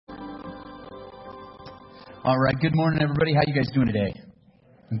All right. Good morning, everybody. How you guys doing today?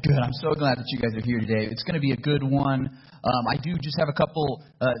 Good. I'm so glad that you guys are here today. It's going to be a good one. I do just have a couple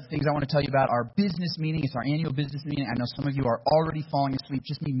things I want to tell you about our business meeting. It's our annual business meeting. I know some of you are already falling asleep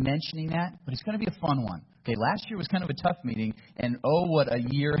just me mentioning that, but it's going to be a fun one. Okay, last year was kind of a tough meeting, and oh, what a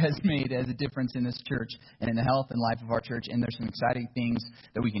year has made as a difference in this church and in the health and life of our church. And there's some exciting things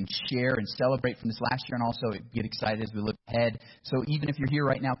that we can share and celebrate from this last year, and also get excited as we look ahead. So even if you're here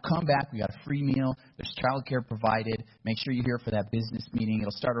right now, come back. We got a free meal. There's childcare provided. Make sure you're here for that business meeting. It'll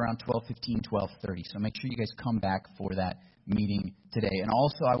start around 12:15, 12:30. So make sure you guys come back for that meeting today. And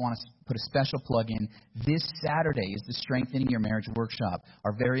also, I want to put a special plug in. This Saturday is the Strengthening Your Marriage Workshop.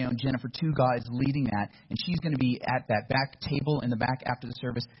 Our very own Jennifer Tuga is leading that, and she's going to be at that back table in the back after the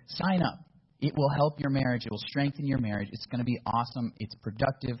service. Sign up. It will help your marriage. It will strengthen your marriage. It's going to be awesome. It's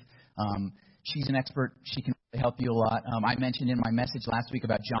productive. She's an expert. She can really help you a lot. I mentioned in my message last week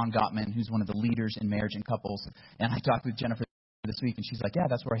about John Gottman, who's one of the leaders in marriage and couples, and I talked with Jennifer this week, and she's like, yeah,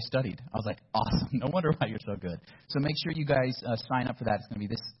 that's where I studied. I was like, awesome. No wonder why you're so good. So make sure you guys sign up for that. It's going to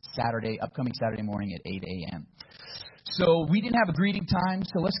be this Saturday, upcoming Saturday morning at 8 a.m. So we didn't have a greeting time,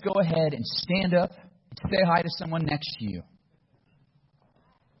 so let's go ahead and stand up and say hi to someone next to you.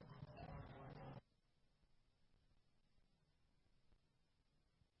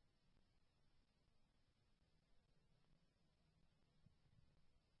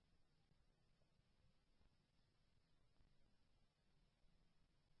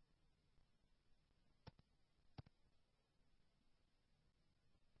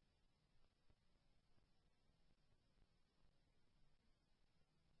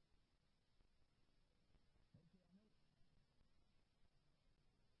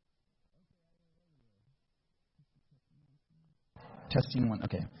 Testing one.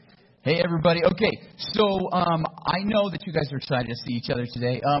 Okay. Hey, everybody. Okay, so I know that you guys are excited to see each other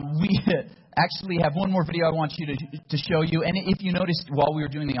today. We actually have one more video I want you to show you. And if you noticed while we were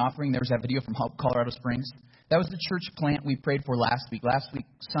doing the offering, there was that video from Colorado Springs. That was the church plant we prayed for last week. Last week,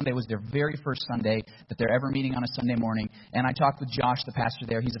 Sunday, was their very first Sunday that they're ever meeting on a Sunday morning. And I talked with Josh, the pastor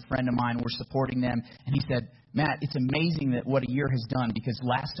there. He's a friend of mine. We're supporting them. And he said, Matt, it's amazing that what a year has done, because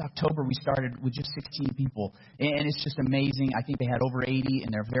last October we started with just 16 people. And it's just amazing. I think they had over 80 in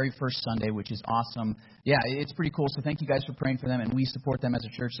their very first Sunday, which is awesome. Yeah, it's pretty cool. So thank you guys for praying for them. And we support them as a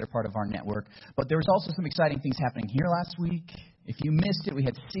church. They're part of our network. But there was also some exciting things happening here last week. If you missed it, we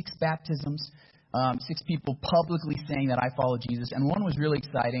had 6 baptisms. 6 people publicly saying that I follow Jesus. And one was really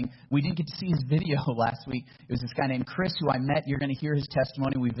exciting. We didn't get to see his video last week. It was this guy named Chris who I met. You're going to hear his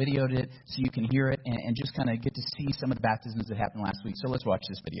testimony. We videoed it so you can hear it and just kind of get to see some of the baptisms that happened last week. So let's watch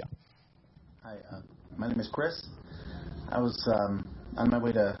this video. Hi, my name is Chris. I was on my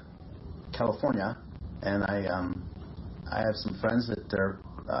way to California, and I have some friends that are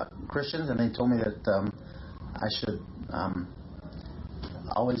Christians, and they told me that I should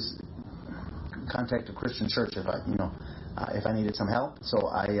always contact a Christian church if I needed some help. So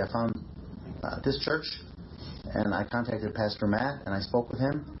I found this church, and I contacted Pastor Matt, and I spoke with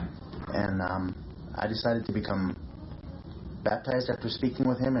him, and I decided to become baptized after speaking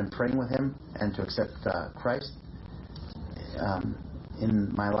with him and praying with him, and to accept Christ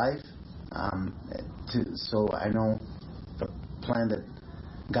in my life. So I know the plan that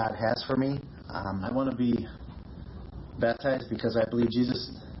God has for me. I want to be baptized because I believe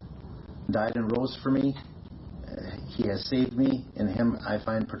Jesus died and rose for me. He has saved me. In him I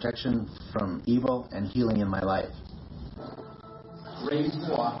find protection from evil and healing in my life. Raised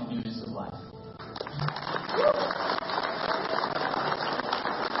to walk in newness of life.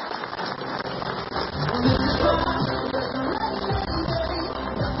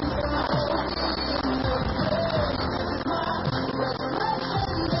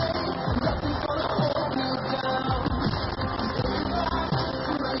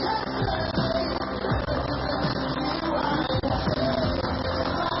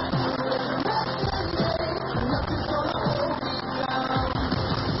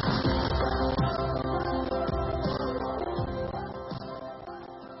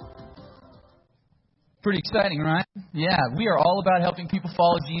 Pretty exciting, right? Yeah, we are all about helping people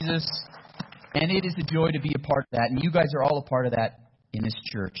follow Jesus, and it is a joy to be a part of that. And you guys are all a part of that in this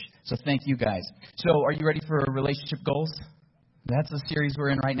church. So thank you guys. So are you ready for relationship goals? That's the series we're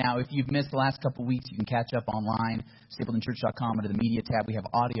in right now. If you've missed the last couple weeks, you can catch up online, stapletonchurch.com, under the media tab. We have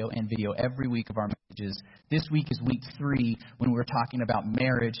audio and video every week of our messages. This week is week 3 when we're talking about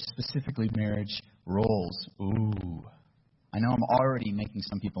marriage, specifically marriage roles. Ooh. I know I'm already making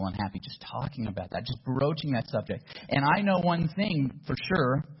some people unhappy just talking about that, just broaching that subject. And I know one thing for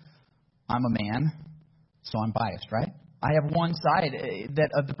sure. I'm a man, so I'm biased, right? I have one side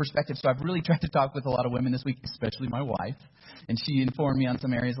that of the perspective. So I've really tried to talk with a lot of women this week, especially my wife. And she informed me on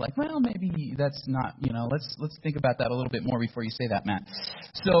some areas like, well, maybe that's not, let's think about that a little bit more before you say that, Matt.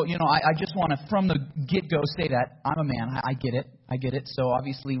 So, I just want to, from the get-go, say that I'm a man. I get it. So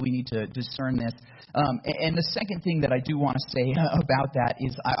obviously we need to discern this. And the second thing that I do want to say about that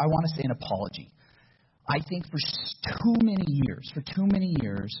is I want to say an apology. I think for too many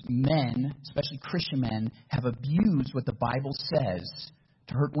years, men, especially Christian men, have abused what the Bible says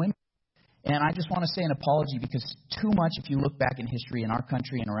to hurt women. And I just want to say an apology because too much, if you look back in history in our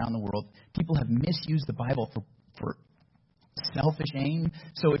country and around the world, people have misused the Bible for selfish aim.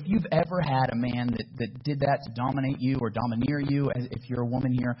 So if you've ever had a man that did that to dominate you or domineer you, if you're a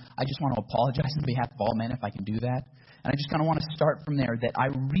woman here, I just want to apologize on behalf of all men if I can do that. And I just kind of want to start from there that I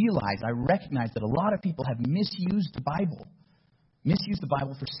recognize that a lot of people have misused the Bible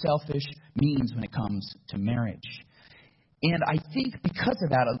for selfish means when it comes to marriage. And I think because of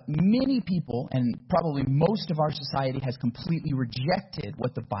that, many people, and probably most of our society, has completely rejected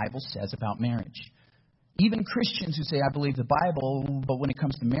what the Bible says about marriage. Even Christians who say, I believe the Bible, but when it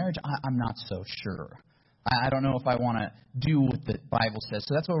comes to marriage, I'm not so sure. I don't know if I want to do what the Bible says.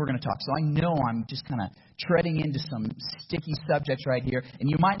 So that's what we're going to talk. So I know I'm just kind of treading into some sticky subjects right here. And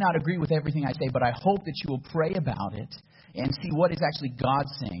you might not agree with everything I say, but I hope that you will pray about it and see what is actually God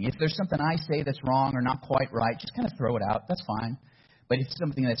saying. If there's something I say that's wrong or not quite right, just kind of throw it out. That's fine. But if it's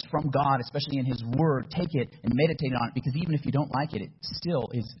something that's from God, especially in His Word, take it and meditate on it, because even if you don't like it, it still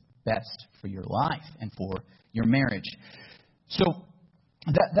is best for your life and for your marriage. So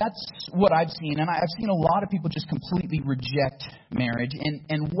that's what I've seen. And I've seen a lot of people just completely reject marriage.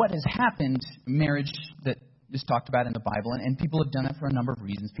 And what has happened, marriage that is talked about in the Bible, and people have done that for a number of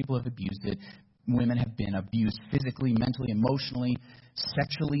reasons. People have abused it. Women have been abused physically, mentally, emotionally,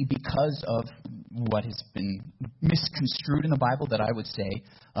 sexually because of what has been misconstrued in the Bible, that I would say,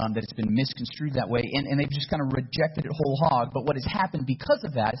 that it's been misconstrued that way. And they've just kind of rejected it whole hog. But what has happened because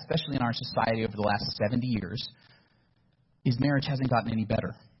of that, especially in our society over the last 70 years, is marriage hasn't gotten any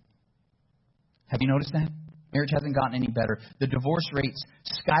better. Have you noticed that? Marriage hasn't gotten any better. The divorce rates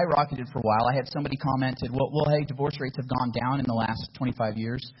skyrocketed for a while. I had somebody commented, well, hey, divorce rates have gone down in the last 25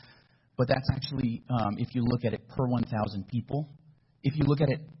 years. But that's actually, if you look at it per 1,000 people, if you look at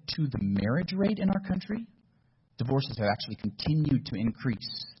it to the marriage rate in our country, divorces have actually continued to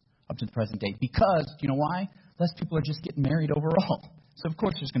increase up to the present day. Because, do you know why? Less people are just getting married overall. So, of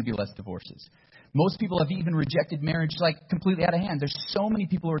course, there's going to be less divorces. Most people have even rejected marriage completely out of hand. There's so many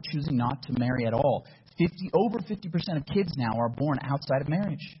people who are choosing not to marry at all. Over 50% of kids now are born outside of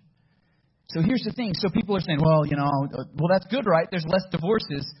marriage. So here's the thing. So people are saying, well, that's good, right? There's less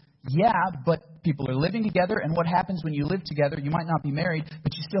divorces. Yeah, but people are living together, and what happens when you live together? You might not be married,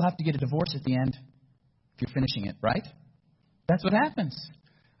 but you still have to get a divorce at the end if you're finishing it, right? That's what happens.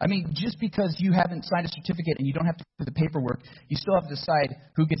 I mean, just because you haven't signed a certificate and you don't have to do the paperwork, you still have to decide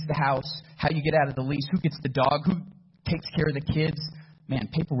who gets the house, how you get out of the lease, who gets the dog, who takes care of the kids. Man,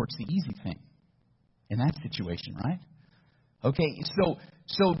 paperwork's the easy thing in that situation, right? Okay,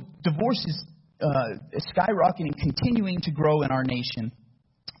 so divorce is skyrocketing, continuing to grow in our nation.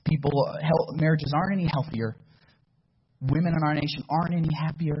 Marriages aren't any healthier. Women in our nation aren't any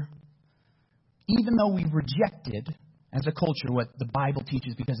happier. Even though we've rejected, as a culture, what the Bible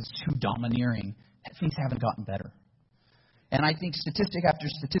teaches because it's too domineering, things haven't gotten better. And I think statistic after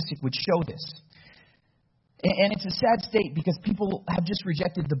statistic would show this. And it's a sad state because people have just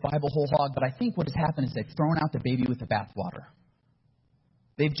rejected the Bible whole hog, but I think what has happened is they've thrown out the baby with the bathwater.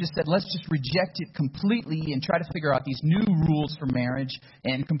 They've just said, let's just reject it completely and try to figure out these new rules for marriage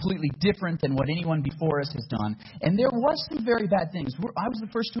and completely different than what anyone before us has done. And there was some very bad things. I was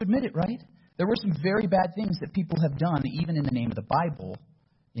the first to admit it, right? There were some very bad things that people have done, even in the name of the Bible,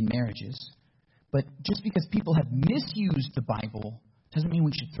 in marriages. But just because people have misused the Bible doesn't mean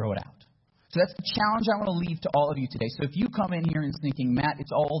we should throw it out. So that's the challenge I want to leave to all of you today. So if you come in here and thinking, Matt,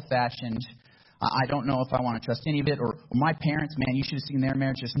 it's all old-fashioned, I don't know if I want to trust any of it, or my parents, man, you should have seen their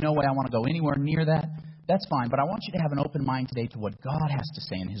marriage. There's no way I want to go anywhere near that. That's fine. But I want you to have an open mind today to what God has to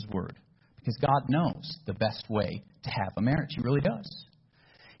say in His Word. Because God knows the best way to have a marriage. He really does.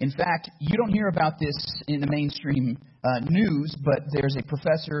 In fact, you don't hear about this in the mainstream news, but there's a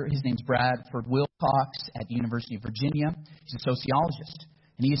professor, his name's Bradford Wilcox at the University of Virginia. He's a sociologist,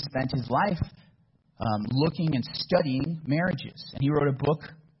 and he has spent his life looking and studying marriages. And he wrote a book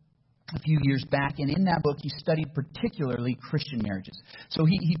a few years back, and in that book he studied particularly Christian marriages. So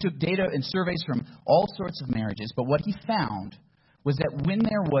he took data and surveys from all sorts of marriages, but what he found was that when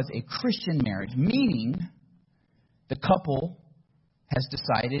there was a Christian marriage, meaning the couple has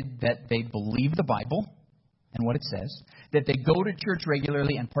decided that they believe the Bible, and what it says, that they go to church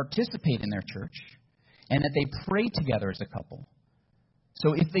regularly and participate in their church, and that they pray together as a couple.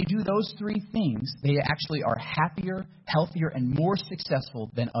 So if they do those three things, they actually are happier, healthier, and more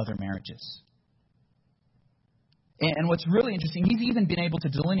successful than other marriages. And what's really interesting, he's even been able to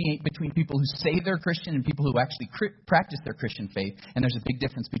delineate between people who say they're Christian and people who actually practice their Christian faith. And there's a big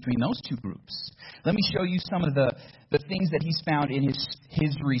difference between those two groups. Let me show you some of the things that he's found in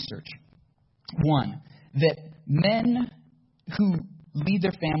his research. One, that men who lead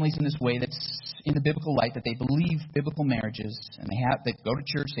their families in this way that's in the biblical light, that they believe biblical marriages, and they go to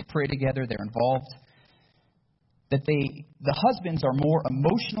church, they pray together, they're involved, that the husbands are more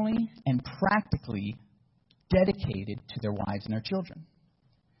emotionally and practically dedicated to their wives and their children.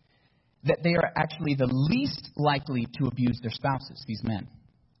 That they are actually the least likely to abuse their spouses, these men.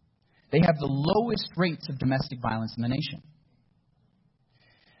 They have the lowest rates of domestic violence in the nation.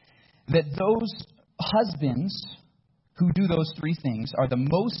 That those husbands who do those three things are the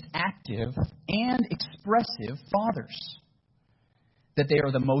most active and expressive fathers. That they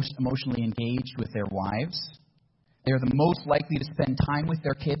are the most emotionally engaged with their wives. They are the most likely to spend time with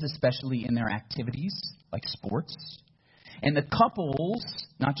their kids, especially in their activities, like sports. And the couples,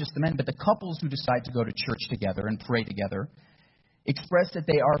 not just the men, but the couples who decide to go to church together and pray together, express that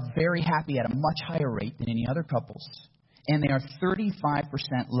they are very happy at a much higher rate than any other couples. And they are 35%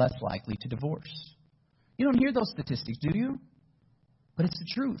 less likely to divorce. You don't hear those statistics, do you? But it's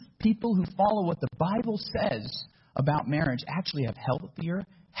the truth. People who follow what the Bible says about marriage actually have healthier,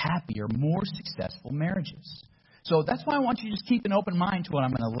 happier, more successful marriages. So that's why I want you to just keep an open mind to what I'm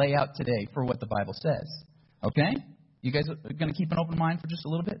going to lay out today for what the Bible says. Okay? You guys are going to keep an open mind for just a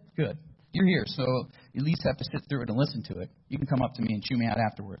little bit? Good. You're here, so you at least have to sit through it and listen to it. You can come up to me and chew me out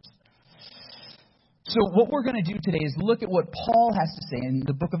afterwards. So what we're going to do today is look at what Paul has to say in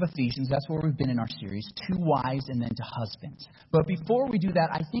the book of Ephesians. That's where we've been in our series, to wives and then to husbands. But before we do that,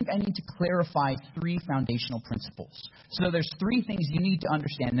 I think I need to clarify three foundational principles. So there's three things you need to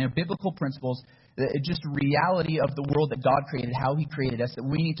understand. They're biblical principles, just reality of the world that God created, how He created us, that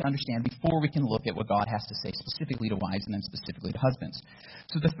we need to understand before we can look at what God has to say specifically to wives and then specifically to husbands.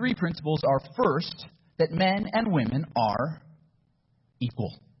 So the three principles are, first, that men and women are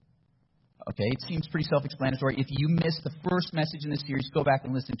equal. Okay, it seems pretty self-explanatory. If you missed the first message in this series, go back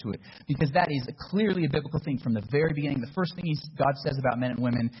and listen to it. Because that is clearly a biblical thing from the very beginning. The first thing God says about men and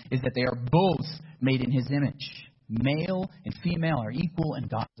women is that they are both made in His image. Male and female are equal in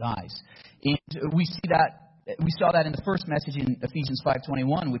God's eyes. And we saw that in the first message in Ephesians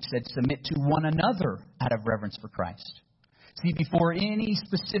 5:21, which said, submit to one another out of reverence for Christ. See, before any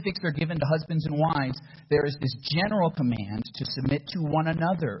specifics are given to husbands and wives, there is this general command to submit to one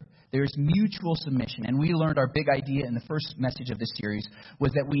another. There is mutual submission. And we learned our big idea in the first message of this series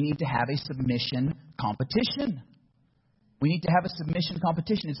was that we need to have a submission competition. We need to have a submission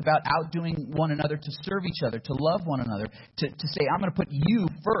competition. It's about outdoing one another to serve each other, to love one another, to say, I'm going to put you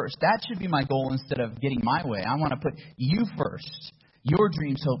first. That should be my goal instead of getting my way. I want to put you first. Your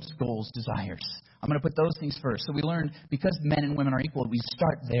dreams, hopes, goals, desires. I'm going to put those things first. So we learned because men and women are equal, we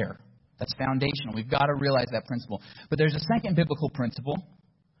start there. That's foundational. We've got to realize that principle. But there's a second biblical principle,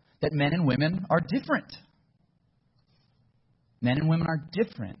 that men and women are different. Men and women are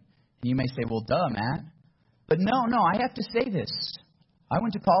different. And you may say, well, duh, Matt. But no, I have to say this. I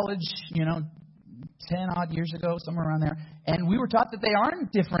went to college, 10 odd years ago, somewhere around there, and we were taught that they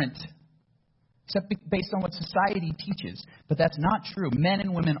aren't different, except based on what society teaches. But that's not true. Men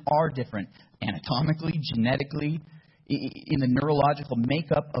and women are different anatomically, genetically, in the neurological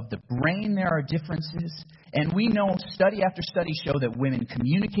makeup of the brain. There are differences. And we know study after study show that women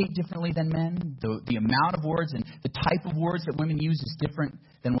communicate differently than men. The amount of words and the type of words that women use is different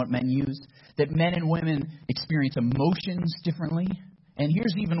than what men use. That men and women experience emotions differently. And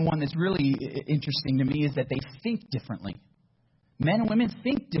here's even one that's really interesting to me is that they think differently. Men and women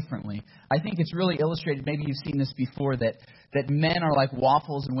think differently. I think it's really illustrated, maybe you've seen this before, that men are like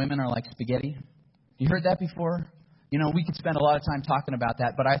waffles and women are like spaghetti. You heard that before? We could spend a lot of time talking about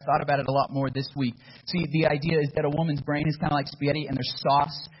that, but I thought about it a lot more this week. See, the idea is that a woman's brain is kind of like spaghetti, and there's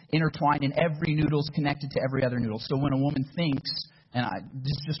sauce intertwined, and every noodle's connected to every other noodle. So when a woman thinks,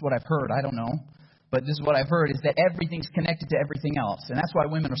 this is just what I've heard, I don't know, but this is what I've heard, is that everything's connected to everything else. And that's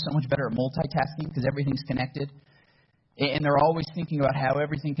why women are so much better at multitasking, because everything's connected. And they're always thinking about how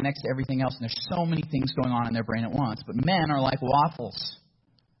everything connects to everything else, and there's so many things going on in their brain at once. But men are like waffles.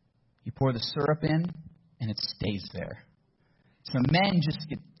 You pour the syrup in, and it stays there. So men just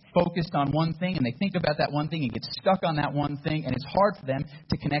get focused on one thing, and they think about that one thing, and get stuck on that one thing, and it's hard for them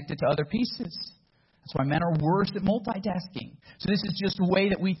to connect it to other pieces. That's why men are worse at multitasking. So this is just a way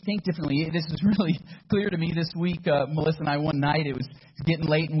that we think differently. This is really clear to me this week. Melissa and I, one night, it was getting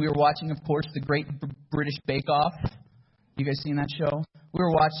late, and we were watching, of course, the Great British Bake Off. You guys seen that show? We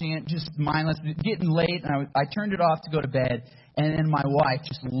were watching it, just mindless, getting late, and I turned it off to go to bed, and then my wife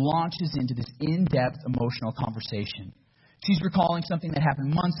just launches into this in-depth emotional conversation. She's recalling something that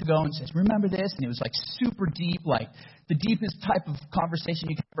happened months ago and says, remember this? And it was like super deep, like the deepest type of conversation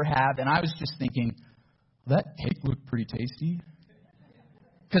you could ever have. And I was just thinking, well, that cake looked pretty tasty.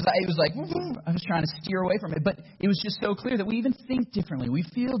 Because it was like, I was trying to steer away from it. But it was just so clear that we even think differently. We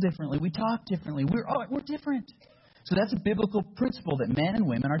feel differently. We talk differently. We're different. So that's a biblical principle that men and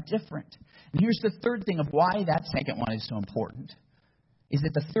women are different. And here's the third thing of why that second one is so important. Is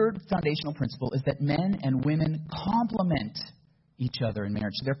that the third foundational principle is that men and women complement each other in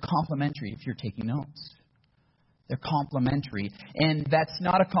marriage. They're complementary, if you're taking notes. They're complementary. And that's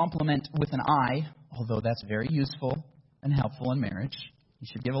not a compliment with an I, although that's very useful and helpful in marriage. You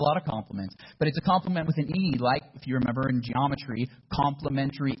should give a lot of compliments. But it's a compliment with an E, like, if you remember in geometry,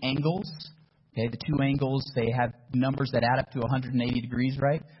 complementary angles. Okay, the two angles, they have numbers that add up to 180 degrees,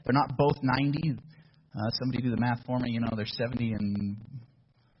 right? They're not both 90. Somebody do the math for me. You know, they're 70 and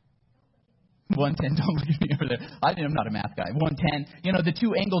 110. Don't look at me over there. I'm not a math guy. 110. You know, the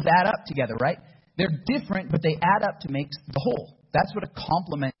two angles add up together, right? They're different, but they add up to make the whole. That's what a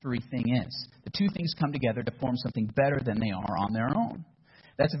complementary thing is. The two things come together to form something better than they are on their own.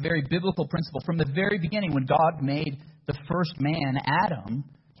 That's a very biblical principle. From the very beginning, when God made the first man, Adam,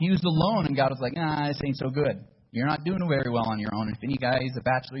 he was alone, and God was like, this ain't so good. You're not doing very well on your own. If any guy is a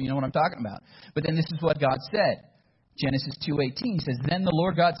bachelor, you know what I'm talking about. But then this is what God said. Genesis 2:18 says, Then the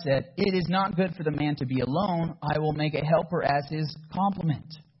Lord God said, It is not good for the man to be alone. I will make a helper as his complement.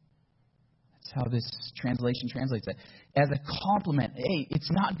 That's how this translation translates it. As a complement. Hey, it's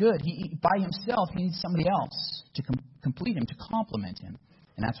not good. He by himself, he needs somebody else to complete him, to complement him.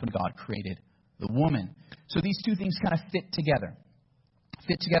 And that's when God created the woman. So these two things kind of fit together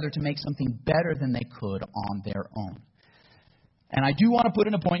to make something better than they could on their own. And I do want to put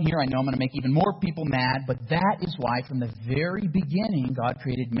in a point here. I know I'm going to make even more people mad, but that is why from the very beginning God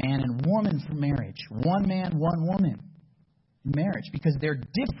created man and woman for marriage. One man, one woman in marriage. Because they're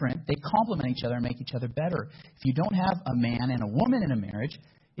different, they complement each other and make each other better. If you don't have a man and a woman in a marriage,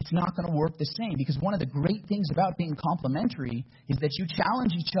 it's not going to work the same. Because one of the great things about being complementary is that you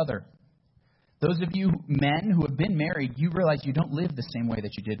challenge each other. Those of you men who have been married, you realize you don't live the same way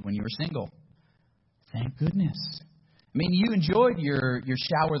that you did when you were single. Thank goodness. I mean, you enjoyed your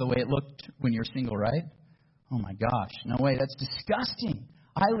shower the way it looked when you were single, right? Oh my gosh, no way, that's disgusting.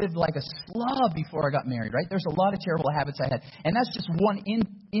 I lived like a slob before I got married, right? There's a lot of terrible habits I had. And that's just one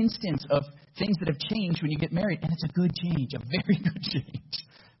instance of things that have changed when you get married. And it's a good change, a very good change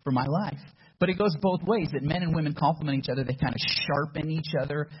for my life. But it goes both ways, that men and women complement each other. They kind of sharpen each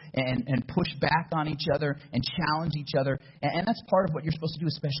other and push back on each other and challenge each other. And that's part of what you're supposed to do,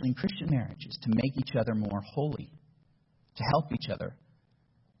 especially in Christian marriages, to make each other more holy, to help each other.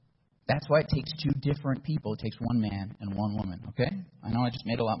 That's why it takes two different people. It takes one man and one woman, okay? I know I just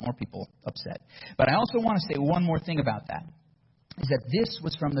made a lot more people upset. But I also want to say one more thing about that, is that this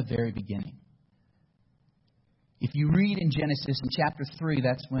was from the very beginning. If you read in Genesis in chapter 3,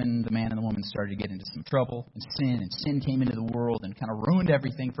 that's when the man and the woman started to get into some trouble and sin came into the world and kind of ruined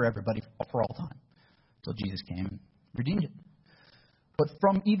everything for everybody for all time until Jesus came and redeemed it. But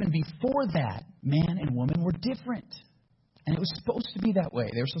from even before that, man and woman were different. And it was supposed to be that way.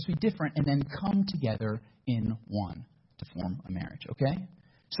 They were supposed to be different and then come together in one to form a marriage, okay?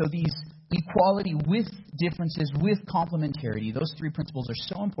 So these equality with differences, with complementarity, those three principles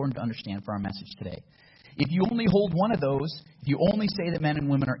are so important to understand for our message today. If you only hold one of those, if you only say that men and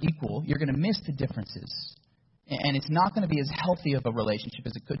women are equal, you're going to miss the differences. And it's not going to be as healthy of a relationship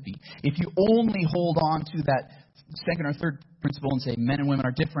as it could be. If you only hold on to that second or third principle and say men and women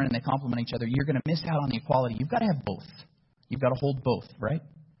are different and they complement each other, you're going to miss out on the equality. You've got to have both. You've got to hold both, right?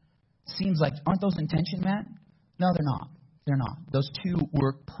 Seems like, aren't those in tension, Matt? No, they're not. They're not. Those two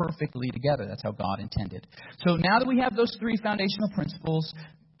work perfectly together. That's how God intended. So now that we have those three foundational principles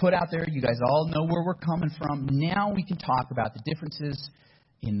put out there, you guys all know where we're coming from. Now we can talk about the differences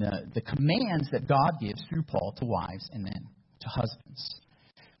in the commands that God gives through Paul to wives and then to husbands.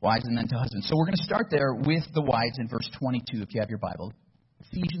 Wives and then to husbands. So we're going to start there with the wives in verse 22, if you have your Bible.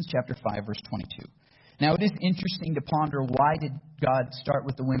 Ephesians chapter 5, verse 22. Now, it is interesting to ponder, why did God start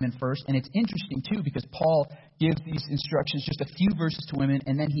with the women first? And it's interesting, too, because Paul gives these instructions, just a few verses to women,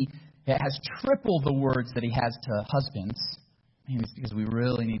 and then he has triple the words that he has to husbands Maybe it's because we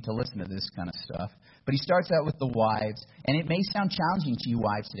really need to listen to this kind of stuff. But he starts out with the wives, and it may sound challenging to you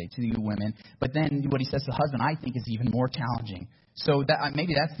wives today, to you women, but then what he says to the husband, I think, is even more challenging. So that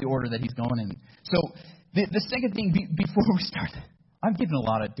maybe that's the order that he's going in. So the second thing, before we start, I'm giving a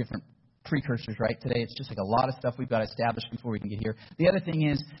lot of different precursors, right? Today it's just like a lot of stuff we've got to establish before we can get here. The other thing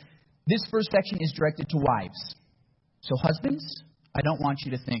is, this first section is directed to wives. So husbands, I don't want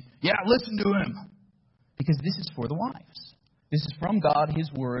you to think, yeah, listen to him. Because this is for the wives. This is from God, His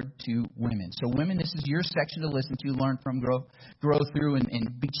Word, to women. So women, this is your section to listen to, learn from, grow through,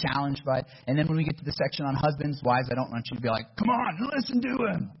 and be challenged by it. And then when we get to the section on husbands, wives, I don't want you to be like, come on, listen to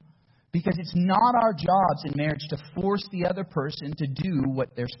him. Because it's not our jobs in marriage to force the other person to do what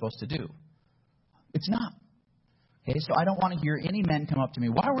they're supposed to do. It's not. Okay, so I don't want to hear any men come up to me,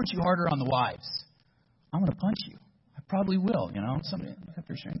 why weren't you harder on the wives? I'm going to punch you. I probably will,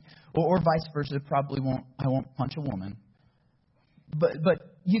 or vice versa. I won't punch a woman. But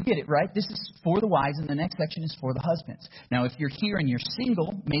you get it, right? This is for the wives, and the next section is for the husbands. Now, if you're here and you're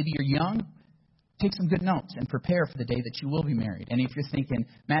single, maybe you're young, take some good notes and prepare for the day that you will be married. And if you're thinking,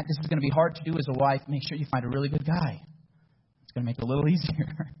 Matt, this is going to be hard to do as a wife, make sure you find a really good guy. It's going to make it a little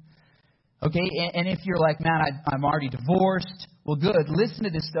easier. Okay, and if you're like, man, I'm already divorced, well, good. Listen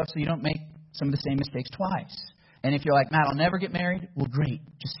to this stuff so you don't make some of the same mistakes twice. And if you're like, Matt, I'll never get married, well, great.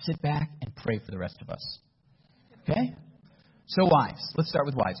 Just sit back and pray for the rest of us. Okay? So wives, let's start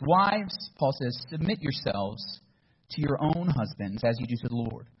with wives. Wives, Paul says, submit yourselves to your own husbands as you do to the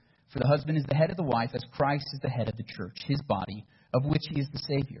Lord. For the husband is the head of the wife, as Christ is the head of the church, his body, of which he is the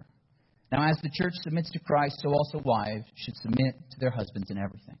Savior. Now, as the church submits to Christ, so also wives should submit to their husbands in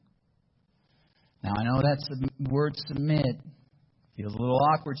everything. Now, I know that's the word submit. Feels a little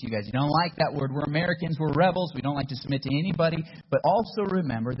awkward to you guys. You don't like that word. We're Americans. We're rebels. We don't like to submit to anybody. But also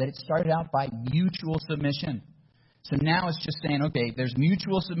remember that it started out by mutual submission. So now it's just saying, okay, there's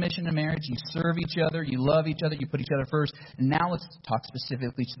mutual submission in marriage. You serve each other. You love each other. You put each other first. And now let's talk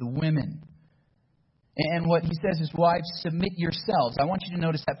specifically to the women. And what he says is, wives, submit yourselves. I want you to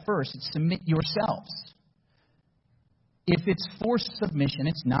notice that first. It's submit yourselves. If it's forced submission,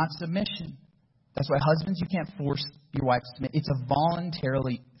 it's not submission. That's why husbands, you can't force your wife to submit. It's a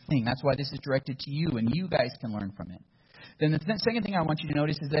voluntarily thing. That's why this is directed to you, and you guys can learn from it. Then the second thing I want you to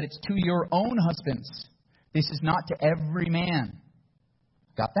notice is that it's to your own husbands. This is not to every man.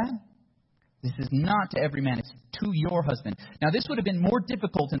 Got that? This is not to every man. It's to your husband. Now, this would have been more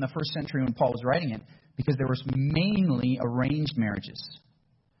difficult in the first century when Paul was writing it because there was mainly arranged marriages.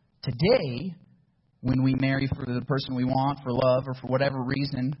 Today, when we marry for the person we want, for love, or for whatever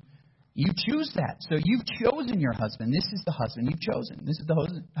reason, you choose that. So you've chosen your husband. This is the husband you've chosen. This is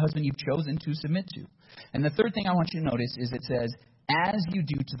the husband you've chosen to submit to. And the third thing I want you to notice is it says, as you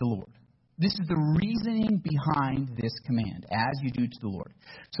do to the Lord. This is the reasoning behind this command, as you do to the Lord.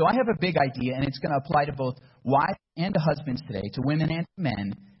 So I have a big idea, and it's going to apply to both wives and to husbands today, to women and to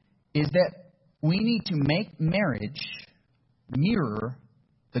men, is that we need to make marriage mirror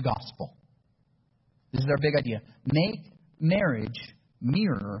the gospel. This is our big idea. Make marriage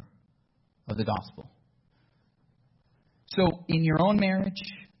mirror of the gospel. So in your own marriage,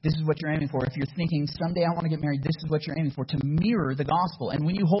 this is what you're aiming for. If you're thinking, someday I want to get married, this is what you're aiming for, to mirror the gospel. And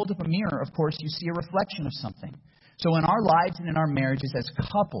when you hold up a mirror, of course, you see a reflection of something. So in our lives and in our marriages as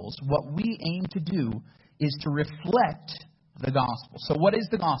couples, what we aim to do is to reflect the gospel. So what is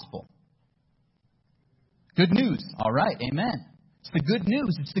the gospel? Good news. All right, amen. It's the good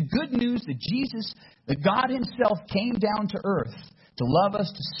news. It's the good news that Jesus, that God himself came down to earth to love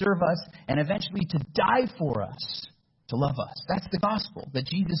us, to serve us, and eventually to die for us, to love us. That's the gospel, that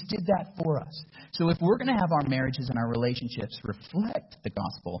Jesus did that for us. So if we're going to have our marriages and our relationships reflect the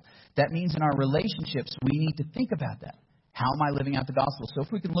gospel, that means in our relationships we need to think about that. How am I living out the gospel? So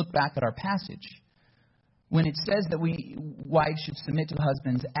if we can look back at our passage, when it says that wives should submit to the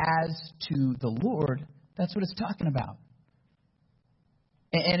husbands as to the Lord, that's what it's talking about.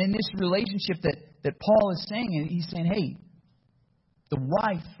 And in this relationship that Paul is saying, he's saying, hey, the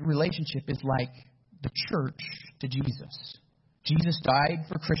wife relationship is like the church to Jesus. Jesus died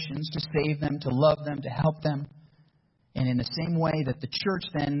for Christians to save them, to love them, to help them. And in the same way that the church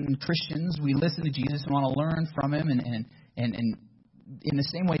then, Christians, we listen to Jesus and want to learn from him. And in the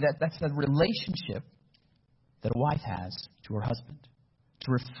same way, that's the relationship that a wife has to her husband,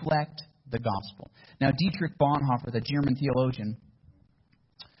 to reflect the gospel. Now, Dietrich Bonhoeffer, the German theologian,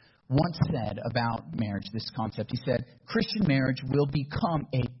 once said about marriage, this concept, he said, Christian marriage will become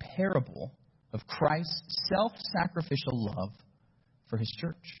a parable of Christ's self-sacrificial love for his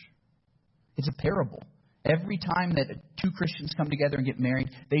church. It's a parable. Every time that two Christians come together and get married,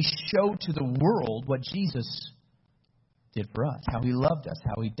 they show to the world what Jesus did for us, how He loved us,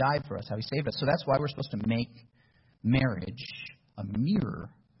 how He died for us, how He saved us. So that's why we're supposed to make marriage a mirror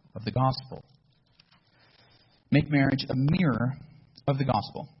of the gospel. Make marriage a mirror of the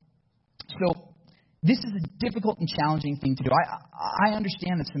gospel. So this is a difficult and challenging thing to do. I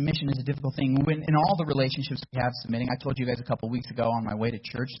understand that submission is a difficult thing. When in all the relationships we have submitting, I told you guys a couple weeks ago on my way to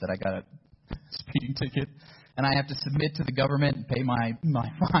church that I got a speeding ticket, and I have to submit to the government and pay my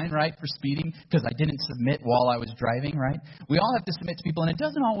fine, right, for speeding because I didn't submit while I was driving, right? We all have to submit to people, and it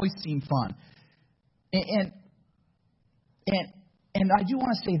doesn't always seem fun. And I do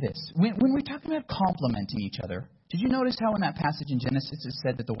want to say this. When we're talking about complimenting each other, did you notice how in that passage in Genesis it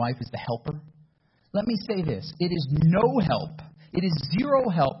said that the wife is the helper? Let me say this. It is no help. It is zero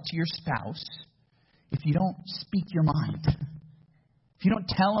help to your spouse if you don't speak your mind. If you don't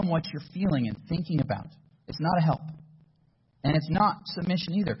tell them what you're feeling and thinking about. It's not a help. And it's not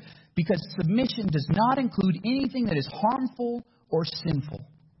submission either. Because submission does not include anything that is harmful or sinful.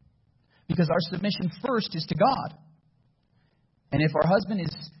 Because our submission first is to God. And if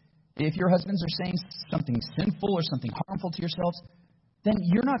your husbands are saying something sinful or something harmful to yourselves, then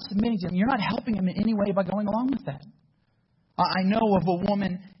you're not submitting to them. You're not helping them in any way by going along with that. I know of a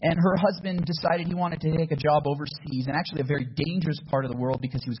woman and her husband decided he wanted to take a job overseas, and actually a very dangerous part of the world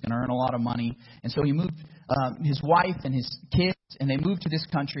because he was going to earn a lot of money. And so he moved his wife and his kids, and they moved to this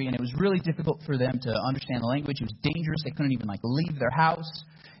country, and it was really difficult for them to understand the language. It was dangerous. They couldn't even leave their house.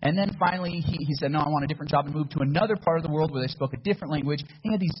 And then finally he said, no, I want a different job, and moved to another part of the world where they spoke a different language.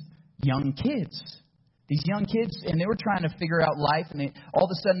 He had these young kids. And they were trying to figure out life, and all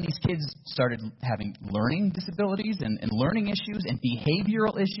of a sudden these kids started having learning disabilities and learning issues and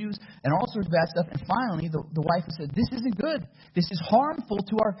behavioral issues and all sorts of bad stuff. And finally, the wife said, this isn't good. This is harmful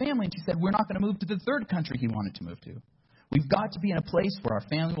to our family. And she said, we're not going to move to the third country he wanted to move to. We've got to be in a place where our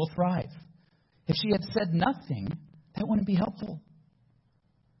family will thrive. If she had said nothing, that wouldn't be helpful.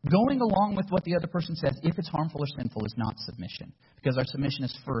 Going along with what the other person says, if it's harmful or sinful, is not submission. Because our submission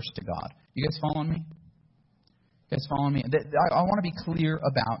is first to God. You guys following me? You guys following me? I want to be clear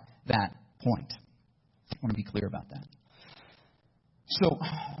about that point. I want to be clear about that. So,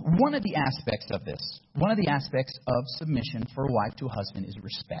 one of the aspects of submission for a wife to a husband is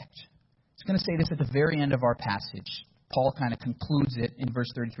respect. It's going to say this at the very end of our passage. Paul kind of concludes it in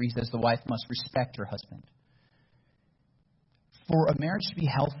verse 33. He says the wife must respect her husband. For a marriage to be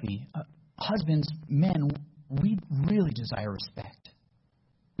healthy, husbands, men, we really desire respect.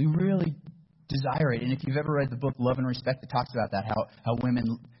 We really desire it. And if you've ever read the book Love and Respect, it talks about that, how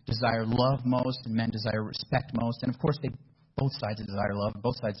women desire love most and men desire respect most. And of course, both sides desire love,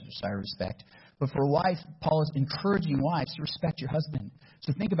 both sides desire respect. But for a wife, Paul is encouraging wives to respect your husband.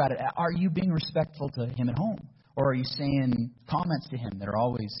 So think about it. Are you being respectful to him at home? Or are you saying comments to him that are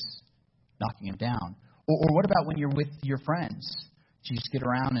always knocking him down? Or what about when you're with your friends? Do you just get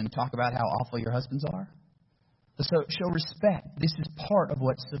around and talk about how awful your husbands are? So show respect. This is part of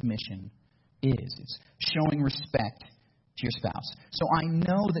what submission is. It's showing respect to your spouse. So I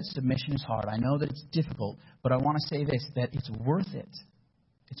know that submission is hard. I know that it's difficult. But I want to say this, that it's worth it.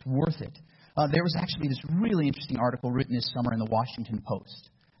 It's worth it. There was actually this really interesting article written this summer in the Washington Post.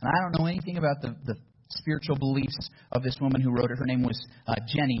 And I don't know anything about the spiritual beliefs of this woman who wrote it. Her name was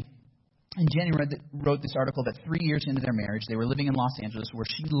Jenny. And Jenny wrote this article that 3 years into their marriage, they were living in Los Angeles where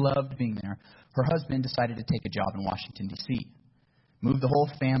she loved being there. Her husband decided to take a job in Washington, D.C. Moved the whole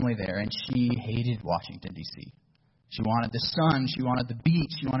family there, and she hated Washington, D.C. She wanted the sun. She wanted the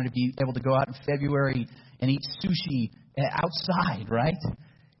beach. She wanted to be able to go out in February and eat sushi outside, right?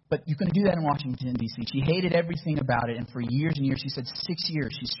 But you couldn't do that in Washington, D.C. She hated everything about it, and for years and years, she said 6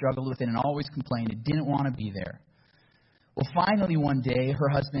 years, she struggled with it and always complained and didn't want to be there. Well, finally one day, her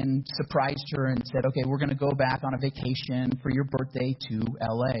husband surprised her and said, okay, we're going to go back on a vacation for your birthday to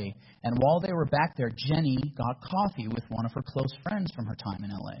L.A. And while they were back there, Jenny got coffee with one of her close friends from her time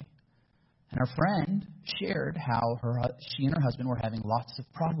in L.A. And her friend shared how she and her husband were having lots of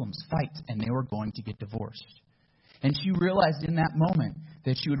problems, fights, and they were going to get divorced. And she realized in that moment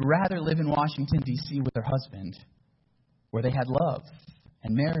that she would rather live in Washington, D.C. with her husband, where they had love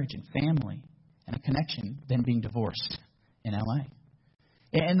and marriage and family and a connection, than being divorced in L.A.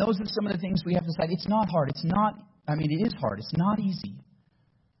 And those are some of the things we have to decide. It's not hard. It is hard. It's not easy.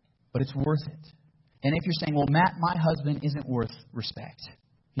 But it's worth it. And if you're saying, well, Matt, my husband isn't worth respect.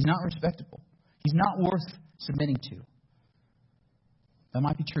 He's not respectable. He's not worth submitting to. That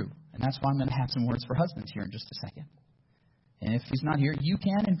might be true. And that's why I'm going to have some words for husbands here in just a second. And if he's not here, you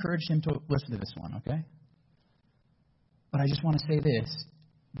can encourage him to listen to this one, okay? But I just want to say this.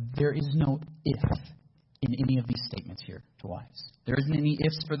 There is no if in any of these statements here to wives. There isn't any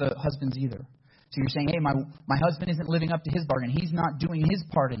ifs for the husbands either. So you're saying, hey, my husband isn't living up to his bargain. He's not doing his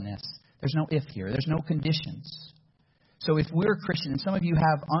part in this. There's no if here. There's no conditions. So if we're Christian, and some of you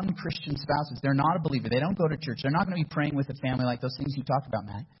have unchristian spouses, they're not a believer. They don't go to church. They're not going to be praying with a family like those things you talked about,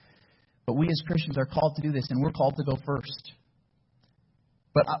 Matt. But we as Christians are called to do this, and we're called to go first.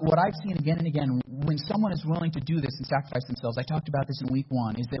 But what I've seen again and again, when someone is willing to do this and sacrifice themselves, I talked about this in week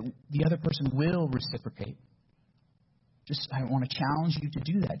 1, is that the other person will reciprocate. I want to challenge you to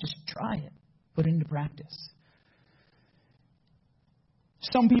do that. Just try it. Put it into practice.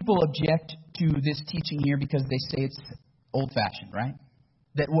 Some people object to this teaching here because they say it's old-fashioned, right?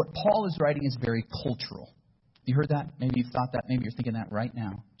 That what Paul is writing is very cultural. You heard that? Maybe you've thought that. Maybe you're thinking that right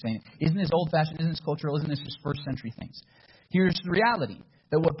now. Saying, isn't this old-fashioned? Isn't this cultural? Isn't this just first-century things? Here's the reality.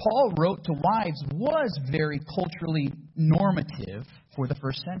 That what Paul wrote to wives was very culturally normative for the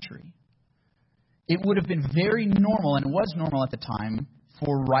first century. It would have been very normal, and it was normal at the time,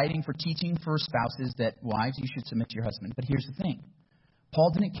 for writing, for teaching for spouses that, wives, you should submit to your husband. But here's the thing.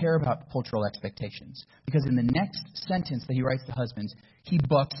 Paul didn't care about cultural expectations, because in the next sentence that he writes to husbands, he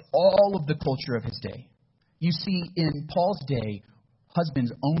bucks all of the culture of his day. You see, in Paul's day,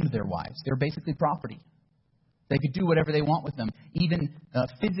 husbands owned their wives. They were basically property. They could do whatever they want with them, even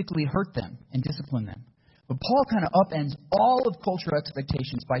physically hurt them and discipline them. But Paul kind of upends all of cultural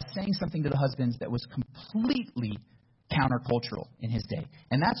expectations by saying something to the husbands that was completely countercultural in his day.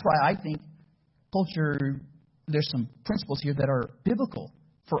 And that's why I think culture, there's some principles here that are biblical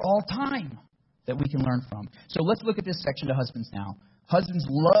for all time that we can learn from. So let's look at this section to husbands now. Husbands,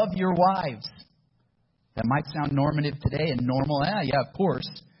 love your wives. That might sound normative today and normal. Yeah, of course.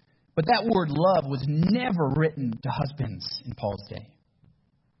 But that word love was never written to husbands in Paul's day.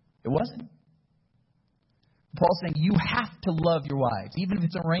 It wasn't. Paul's saying you have to love your wives. Even if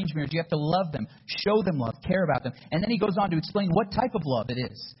it's an arranged marriage, you have to love them, show them love, care about them. And then he goes on to explain what type of love it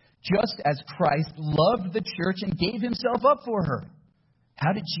is. Just as Christ loved the church and gave himself up for her.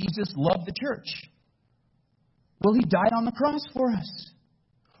 How did Jesus love the church? Well, he died on the cross for us.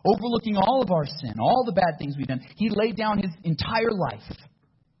 Overlooking all of our sin, all the bad things we've done. He laid down his entire life.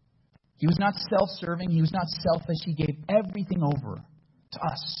 He was not self-serving. He was not selfish. He gave everything over to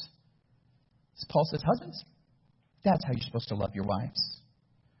us. As Paul says, husbands, that's how you're supposed to love your wives.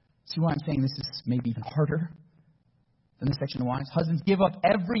 See why I'm saying this is maybe even harder than the section of wives? Husbands, give up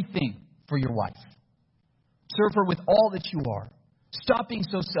everything for your wife. Serve her with all that you are. Stop being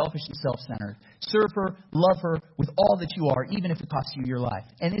so selfish and self-centered. Serve her, love her with all that you are, even if it costs you your life.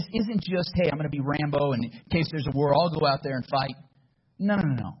 And this isn't just, hey, I'm going to be Rambo, and in case there's a war, I'll go out there and fight. No.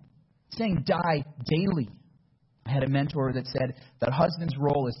 It's saying die daily. I had a mentor that said that husband's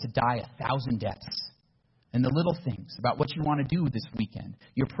role is to die 1,000 deaths. And the little things about what you want to do this weekend,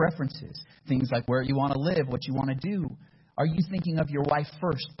 your preferences, things like where you want to live, what you want to do. Are you thinking of your wife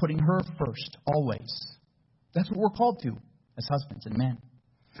first, putting her first, always? That's what we're called to as husbands and men.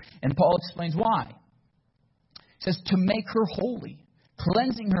 And Paul explains why. He says, to make her holy,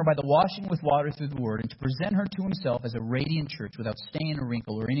 cleansing her by the washing with water through the word, and to present her to himself as a radiant church without stain or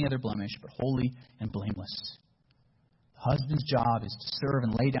wrinkle or any other blemish, but holy and blameless. The husband's job is to serve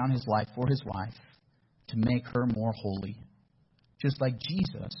and lay down his life for his wife to make her more holy. Just like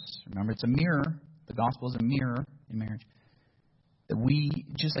Jesus, remember it's a mirror, the gospel is a mirror in marriage. That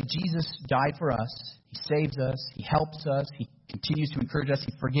just like Jesus died for us, he saves us, he helps us, he continues to encourage us,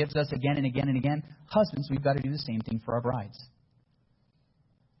 he forgives us again and again and again. Husbands, we've got to do the same thing for our brides.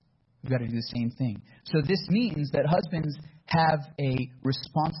 We've got to do the same thing. So this means that husbands have a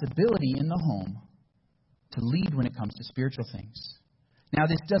responsibility in the home to lead when it comes to spiritual things. Now,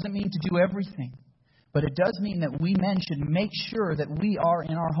 this doesn't mean to do everything, but it does mean that we men should make sure that we are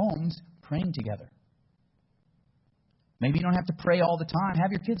in our homes praying together. Maybe you don't have to pray all the time.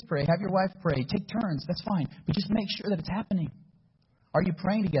 Have your kids pray. Have your wife pray. Take turns. That's fine. But just make sure that it's happening. Are you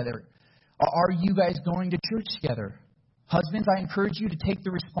praying together? Are you guys going to church together? Husbands, I encourage you to take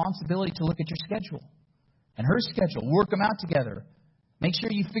the responsibility to look at your schedule and her schedule. Work them out together. Make sure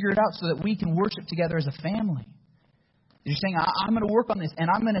you figure it out so that we can worship together as a family. You're saying, I'm going to work on this, and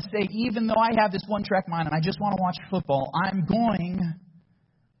I'm going to say, even though I have this one-track mind and I just want to watch football, I'm going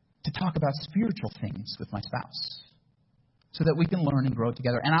to talk about spiritual things with my spouse so that we can learn and grow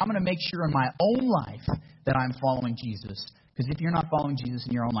together. And I'm going to make sure in my own life that I'm following Jesus. Because if you're not following Jesus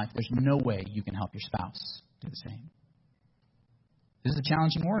in your own life, there's no way you can help your spouse do the same. This is a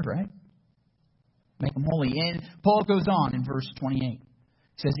challenging word, right? Make them holy. And Paul goes on in verse 28.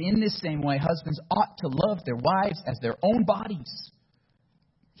 He says, in this same way, husbands ought to love their wives as their own bodies.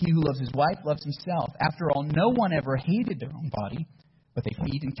 He who loves his wife loves himself. After all, no one ever hated their own body, but they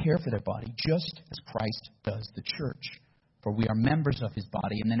feed and care for their body, just as Christ does the church. for we are members of his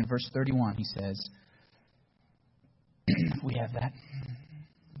body. And then in verse 31 he says, if we have that,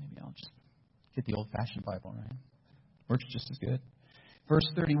 maybe I'll just get the old-fashioned Bible, right? Works just as good. Verse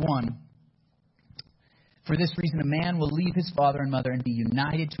 31, for this reason a man will leave his father and mother and be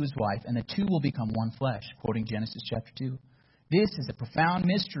united to his wife, and the two will become one flesh, quoting Genesis chapter 2. This is a profound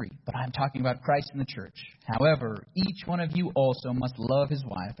mystery, but I'm talking about Christ and the church. However, each one of you also must love his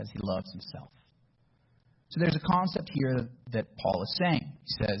wife as he loves himself. So there's a concept here that Paul is saying.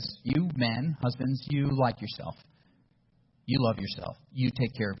 He says, you men, husbands, you like yourself. You love yourself. You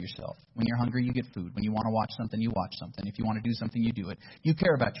take care of yourself. When you're hungry, you get food. When you want to watch something, you watch something. If you want to do something, you do it. You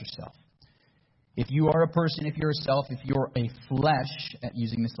care about yourself. If you are a person, if you're a self, if you're a flesh,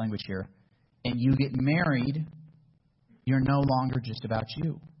 using this language here, and you get married, you're no longer just about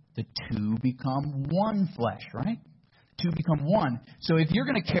you. The two become one flesh, right? The two become one. So if you're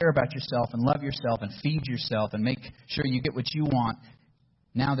going to care about yourself and love yourself and feed yourself and make sure you get what you want,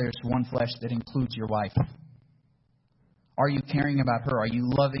 now there's one flesh that includes your wife. Are you caring about her? Are you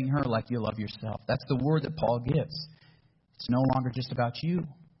loving her like you love yourself? That's the word that Paul gives. It's no longer just about you.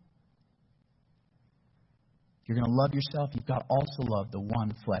 If you're going to love yourself, you've got to also love the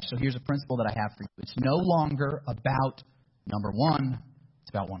one flesh. So here's a principle that I have for you. It's no longer about number one. It's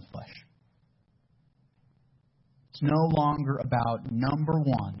about one flesh. It's no longer about number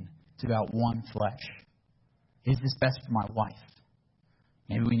one. It's about one flesh. Is this best for my wife?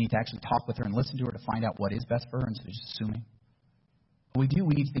 Maybe we need to actually talk with her and listen to her to find out what is best for her instead of just assuming. We do.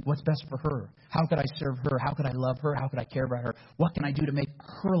 We need to think, what's best for her? How could I serve her? How could I love her? How could I care about her? What can I do to make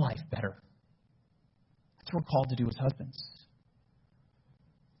her life better? That's what we're called to do as husbands.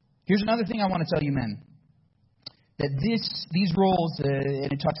 Here's another thing I want to tell you, men. That these roles,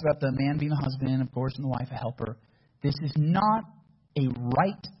 and it talks about the man being the husband, of course, and the wife a helper. This is not a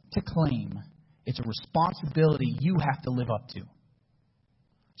right to claim. It's a responsibility you have to live up to.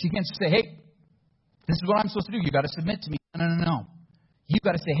 So you can't just say, hey, this is what I'm supposed to do. You've got to submit to me. No. You've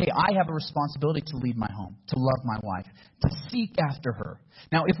got to say, hey, I have a responsibility to lead my home, to love my wife, to seek after her.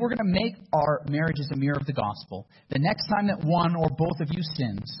 Now, if we're going to make our marriages a mirror of the gospel, the next time that one or both of you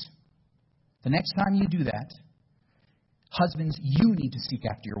sins, the next time you do that, husbands, you need to seek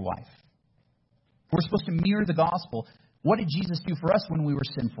after your wife. We're supposed to mirror the gospel. What did Jesus do for us when we were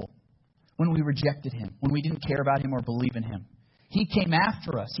sinful? When we rejected him? When we didn't care about him or believe in him? He came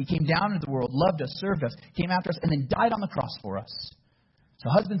after us. He came down into the world, loved us, served us, came after us, and then died on the cross for us. So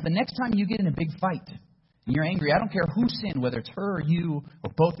husbands, the next time you get in a big fight and you're angry, I don't care who sinned, whether it's her or you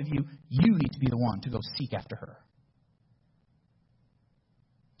or both of you, you need to be the one to go seek after her.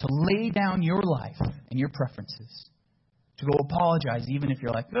 To lay down your life and your preferences. To go apologize even if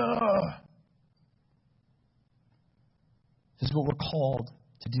you're like, ugh. This is what we're called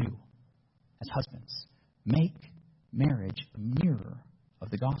to do as husbands. Make marriage a mirror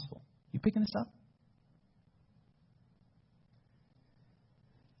of the gospel. You picking this up?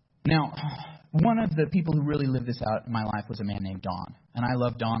 Now, one of the people who really lived this out in my life was a man named Don. And I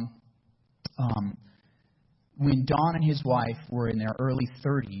love Don. When Don and his wife were in their early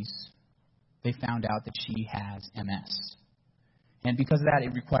 30s, they found out that she has MS. And because of that,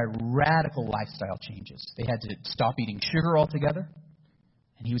 it required radical lifestyle changes. They had to stop eating sugar altogether.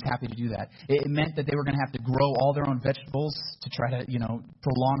 And he was happy to do that. It meant that they were going to have to grow all their own vegetables to try to,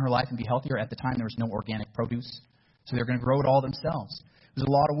 prolong her life and be healthier. At the time, there was no organic produce. So they were going to grow it all themselves. It was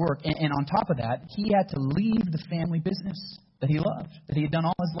a lot of work. And on top of that, he had to leave the family business that he loved, that he had done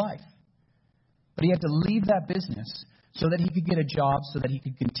all his life. But he had to leave that business so that he could get a job, so that he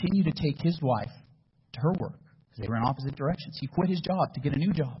could continue to take his wife to her work. Because they were in opposite directions. He quit his job to get a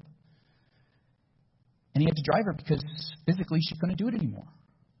new job. And he had to drive her because physically she couldn't do it anymore.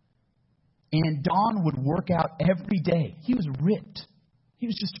 And Don would work out every day. He was ripped. He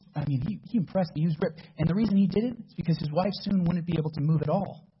was just, he impressed me. He was ripped. And the reason he did it is because his wife soon wouldn't be able to move at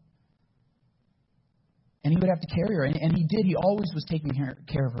all. And he would have to carry her. And he did. He always was taking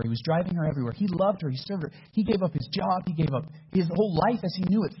care of her. He was driving her everywhere. He loved her. He served her. He gave up his job. He gave up his whole life as he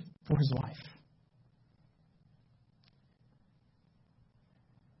knew it for his wife.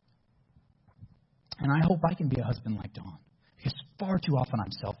 And I hope I can be a husband like Don. Because far too often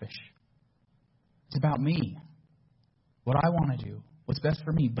I'm selfish. It's about me. What I want to do. What's best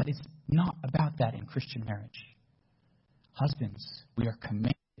for me. But it's not about that in Christian marriage. Husbands, we are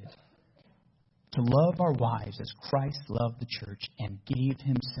commanded to love our wives as Christ loved the church and gave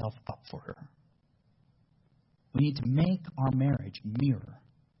himself up for her. We need to make our marriage mirror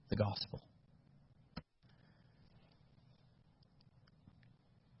the gospel.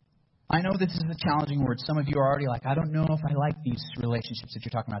 I know this is a challenging word. Some of you are already like, I don't know if I like these relationships that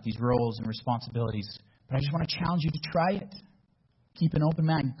you're talking about, these roles and responsibilities. But I just want to challenge you to try it. Keep an open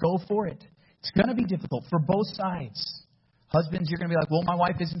mind. Go for it. It's going to be difficult for both sides. Husbands, you're going to be like, well, my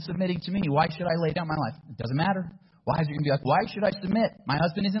wife isn't submitting to me. Why should I lay down my life? It doesn't matter. Wives are going to be like, why should I submit? My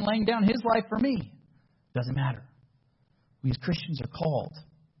husband isn't laying down his life for me. It doesn't matter. We as Christians are called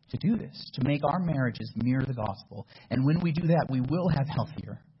to do this, to make our marriages mirror the gospel. And when we do that, we will have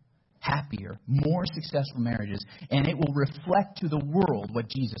healthier, happier, more successful marriages. And it will reflect to the world what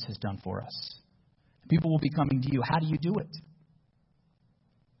Jesus has done for us. People will be coming to you. How do you do it?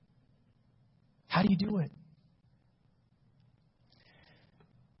 How do you do it?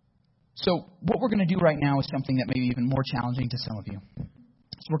 So what we're going to do right now is something that may be even more challenging to some of you.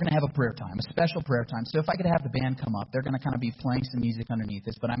 So we're going to have a prayer time, a special prayer time. So if I could have the band come up, they're going to kind of be playing some music underneath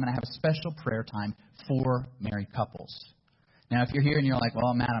this, but I'm going to have a special prayer time for married couples. Now, if you're here and you're like,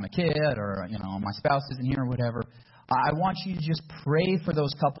 well, Matt, I'm a kid, or, my spouse isn't here or whatever, I want you to just pray for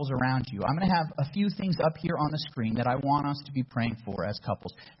those couples around you. I'm going to have a few things up here on the screen that I want us to be praying for as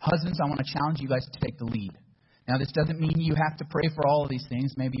couples. Husbands, I want to challenge you guys to take the lead. Now, this doesn't mean you have to pray for all of these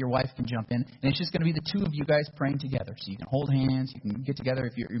things. Maybe your wife can jump in. And it's just going to be the two of you guys praying together. So you can hold hands. You can get together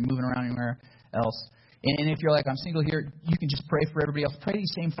if you're moving around anywhere else. And if you're like, I'm single here, you can just pray for everybody else. Pray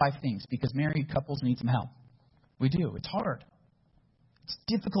these same 5 things because married couples need some help. We do. It's hard. It's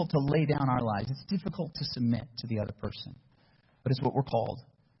difficult to lay down our lives. It's difficult to submit to the other person. But it's what we're called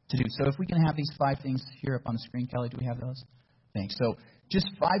to do. So if we can have these 5 things here up on the screen, Kelly, do we have those? Thanks. So just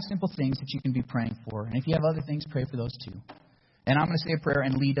 5 simple things that you can be praying for. And if you have other things, pray for those too. And I'm going to say a prayer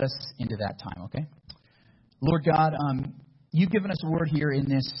and lead us into that time, okay? Lord God, you've given us a word here in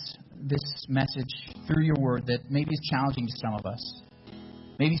this message through your word that maybe is challenging to some of us.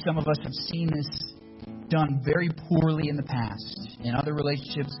 Maybe some of us have seen this done very poorly in the past, in other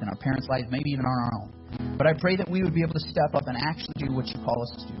relationships, in our parents' lives, maybe even on our own. But I pray that we would be able to step up and actually do what you call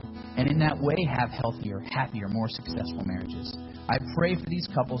us to do. And in that way, have healthier, happier, more successful marriages. I pray for these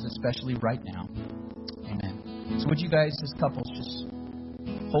couples, especially right now. Amen. So would you guys, as couples, just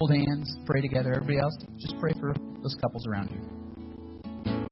hold hands, pray together. Everybody else, just pray for those couples around you.